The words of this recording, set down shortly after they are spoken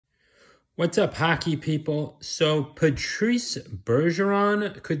What's up, hockey people? So Patrice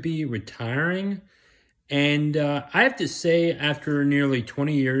Bergeron could be retiring. And I have to say, after nearly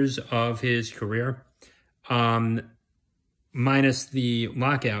 20 years of his career, um, minus the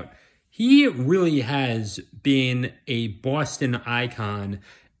lockout, he really has been a Boston icon.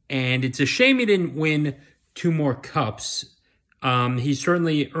 And it's a shame he didn't win two more cups. He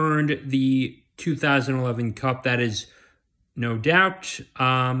certainly earned the 2011 cup, that is no doubt.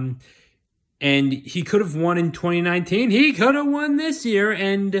 And he could have won in 2019. He could have won this year,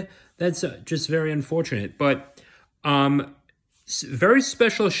 and that's just very unfortunate. But very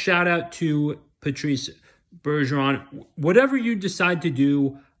special shout out to Patrice Bergeron. Whatever you decide to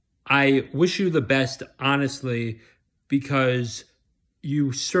do, I wish you the best, honestly, because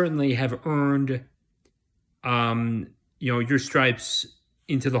you certainly have earned, your stripes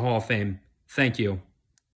into the Hall of Fame. Thank you.